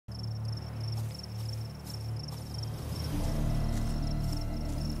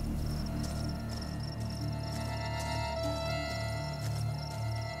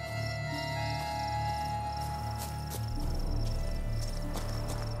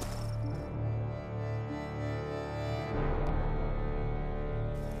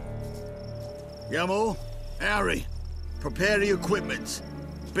Yamo, Harry, prepare the equipment.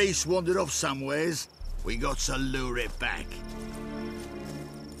 Beast wandered off somewheres. We got to lure it back.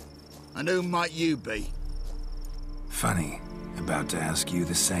 And who might you be? Funny. About to ask you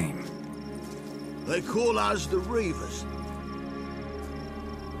the same. They call us the Reavers.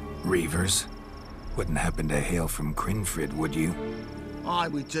 Reavers? Wouldn't happen to hail from Crinfrid, would you? Aye,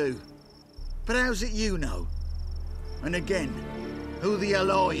 we do. But how's it you know? And again, who the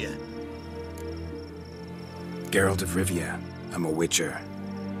hell are you? Geralt of Rivia. I'm a witcher.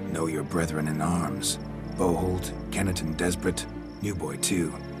 Know your brethren in arms. Boholt, Kennet and Desperate. New boy,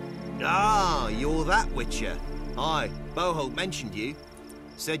 too. Ah, you're that witcher. Aye, Boholt mentioned you.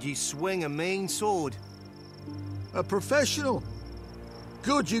 Said you swing a mean sword. A professional.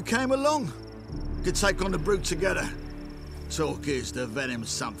 Good you came along. Could take on the brute together. Talk is the venom's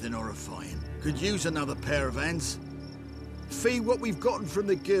something horrifying. Could use another pair of hands. Fee what we've gotten from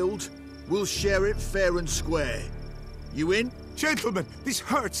the guild. We'll share it fair and square. You in? Gentlemen, this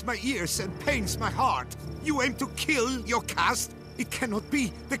hurts my ears and pains my heart. You aim to kill your caste? It cannot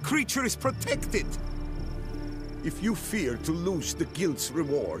be. The creature is protected. If you fear to lose the guild's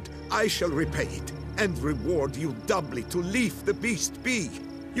reward, I shall repay it, and reward you doubly to leave the beast be.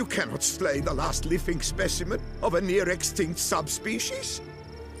 You cannot slay the last living specimen of a near-extinct subspecies.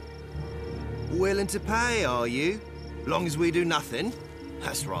 Willing to pay, are you? Long as we do nothing?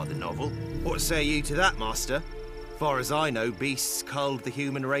 That's rather novel. What say you to that, master? Far as I know, beasts culled the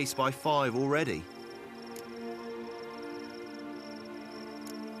human race by 5 already.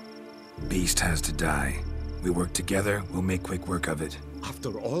 Beast has to die. We work together, we'll make quick work of it.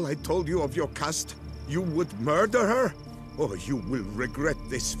 After all I told you of your caste, you would murder her? Oh, you will regret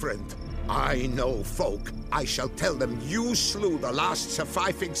this, friend. I know folk. I shall tell them you slew the last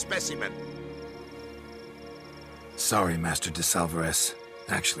surviving specimen. Sorry, Master de Salvarez.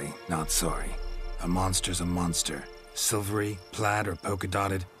 Actually, not sorry. A monster's a monster. Silvery, plaid, or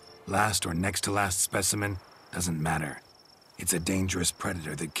polka-dotted, last or next to last specimen, doesn't matter. It's a dangerous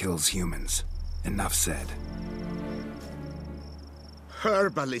predator that kills humans. Enough said.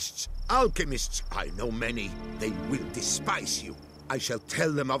 Herbalists, alchemists, I know many. They will despise you. I shall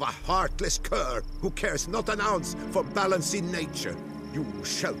tell them of a heartless cur who cares not an ounce for balance in nature. You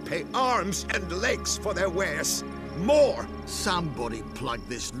shall pay arms and legs for their wares. More! Somebody plug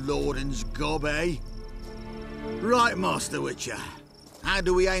this Lorden's gob, eh? Right, Master Witcher. How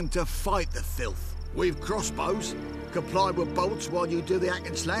do we aim to fight the filth? We've crossbows. Comply with bolts while you do the hack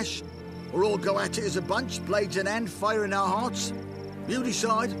and slash. Or all go at it as a bunch, blades in hand, fire in our hearts. You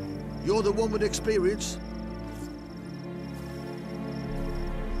decide. You're the one with experience.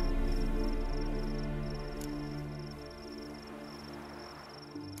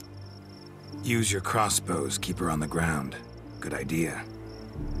 Use your crossbows, keep her on the ground. Good idea.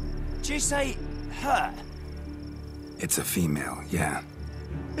 Did you say her? It's a female, yeah.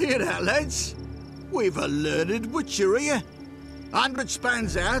 Hear that, lads? We've a learned witcher here. 100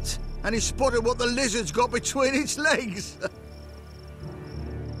 spans out, and he spotted what the lizard's got between its legs.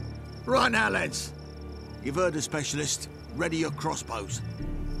 Right now, lads. You've heard the specialist. Ready your crossbows.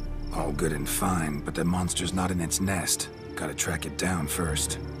 All good and fine, but the monster's not in its nest. Gotta track it down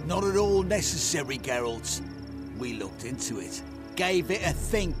first. Not at all necessary, Geralt. We looked into it. Gave it a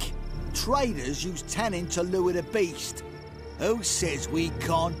think. Traders use tannin to lure the beast. Who says we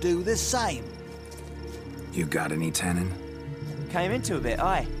can't do the same? You got any tannin? Came into a bit,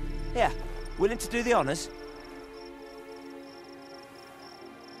 aye. Yeah, willing to do the honours?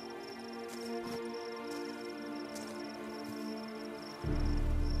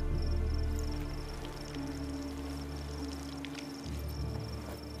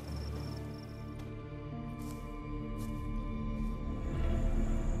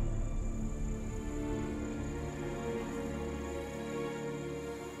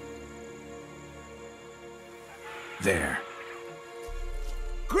 There.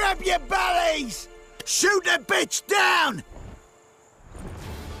 Grab your bellies! Shoot the bitch down!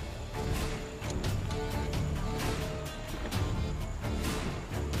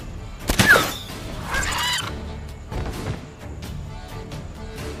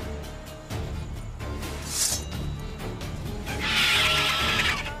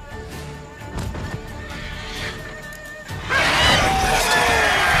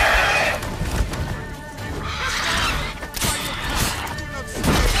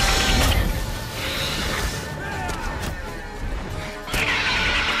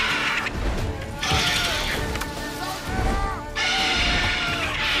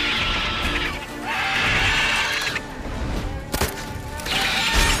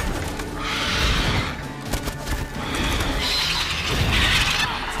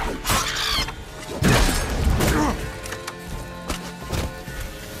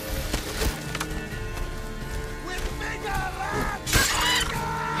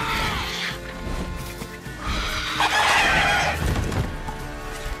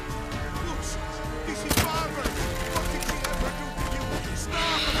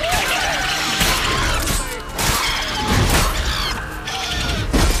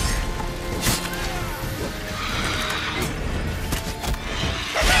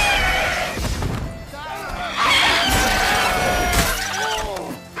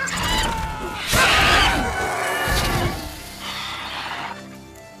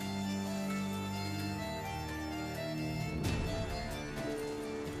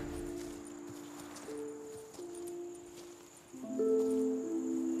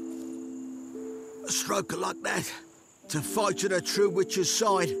 broker like that. To fight at a true witcher's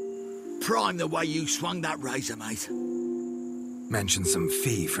side. Prime the way you swung that razor, mate. Mentioned some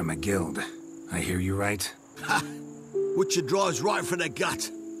fee from a guild. I hear you right? Ha! Witcher drives right for the gut.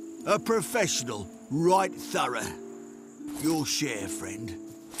 A professional, right thorough. Your share, friend.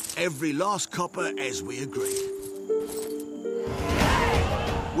 Every last copper as we agreed.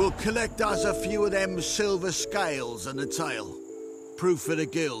 We'll collect us a few of them silver scales and a tail. Proof for the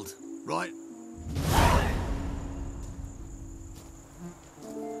guild, right?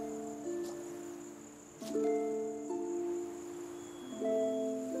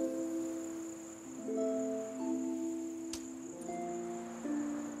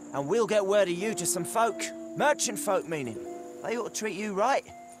 And we'll get word of you to some folk. Merchant folk, meaning. They ought to treat you right.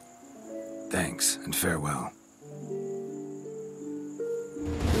 Thanks, and farewell.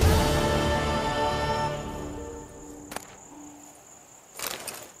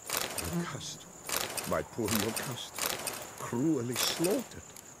 Cast, my poor Locust, cruelly slaughtered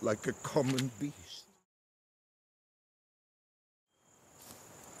like a common beast.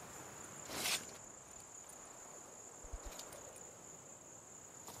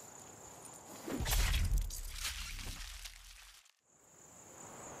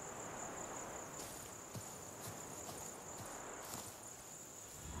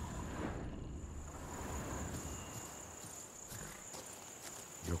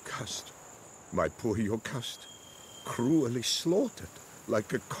 Locust, my poor Locust, cruelly slaughtered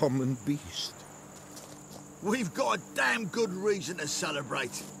like a common beast. We've got a damn good reason to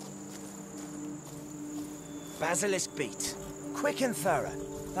celebrate. Basilisk beat. Quick and thorough.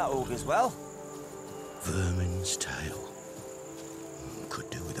 That augurs well. Vermin's tail. Could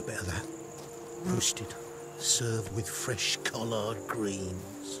do with a bit of that. Roasted, served with fresh collard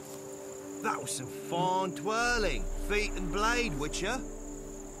greens. That was some fine twirling. Feet and blade, Witcher.